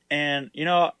 and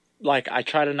like, I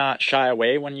try to not shy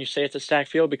away when you say it's a stacked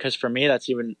field, because for me that's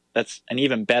an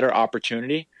even better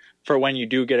opportunity for when you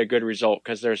do get a good result,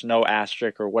 because there's no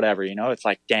asterisk or whatever. It's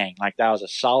like, dang, like, that was a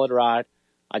solid ride.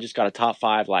 I just got a top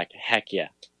 5. Like, heck yeah.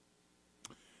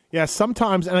 Yeah,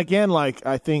 sometimes, and again, like,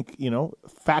 I think,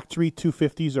 factory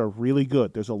 250s are really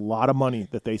good. There's a lot of money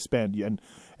that they spend, and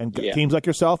teams like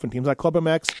yourself and teams like Club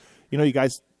MX, you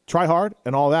guys try hard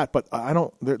and all that, but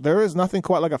there is nothing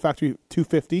quite like a factory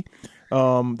 250.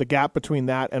 The gap between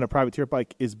that and a privateer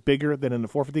bike is bigger than in the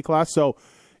 450 class. So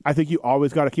I think you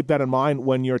always got to keep that in mind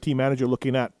when you're a team manager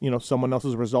looking at, someone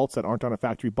else's results that aren't on a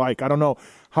factory bike. I don't know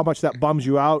how much that bums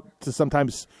you out to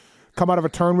sometimes come out of a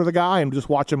turn with a guy and just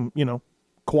watch him,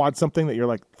 quad something that you're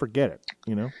like, forget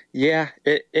it, Yeah,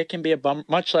 it can be a bummer,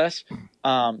 much less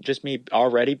just me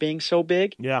already being so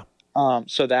big. Yeah.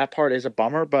 So that part is a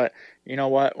bummer, but you know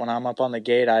what? When I'm up on the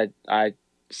gate, I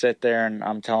sit there and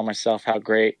I'm telling myself how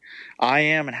great I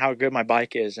am and how good my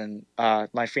bike is. And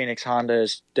my Phoenix Honda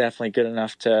is definitely good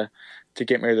enough to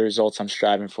get me the results I'm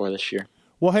striving for this year.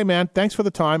 Well, hey, man, thanks for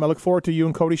the time. I look forward to you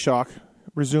and Cody Schock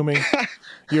resuming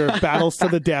your battles to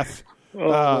the death.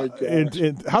 Oh, my gosh.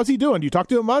 And how's he doing? Do you talk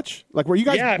to him much? Like, were you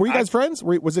guys friends?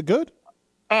 Was it good?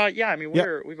 Yeah, I mean,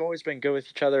 we've always been good with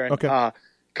each other. And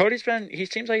Cody's he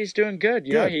seems like he's doing good.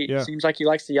 You know, he seems like he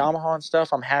likes the Yamaha and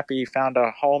stuff. I'm happy he found a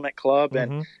home at club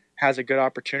and has a good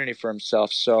opportunity for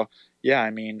himself. So, yeah, I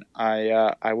mean,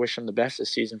 I wish him the best this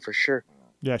season for sure.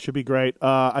 Yeah, it should be great.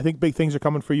 I think big things are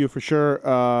coming for you for sure.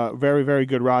 Very, very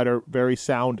good rider, very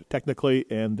sound technically.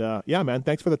 And, yeah, man,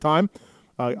 thanks for the time.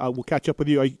 I will catch up with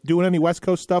you. Are you doing any West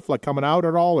Coast stuff, like coming out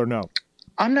at all, or no?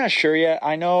 I'm not sure yet.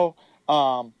 I know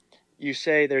you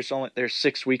say there's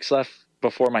 6 weeks left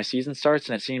before my season starts,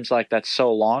 and it seems like that's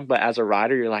so long. But as a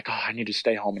rider, you're like, I need to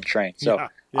stay home and train. So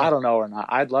I don't know or not.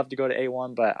 I'd love to go to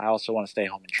A1, but I also want to stay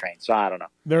home and train. So I don't know.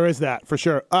 There is that for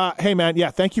sure. Hey, man,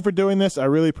 thank you for doing this. I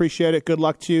really appreciate it. Good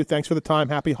luck to you. Thanks for the time.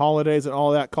 Happy holidays and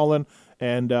all that, Cullin.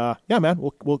 And man,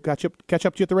 we'll catch up to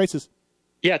you at the races.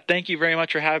 Yeah, thank you very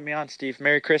much for having me on, Steve.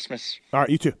 Merry Christmas. All right,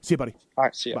 you too. See you, buddy. All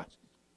right, see you. Bye.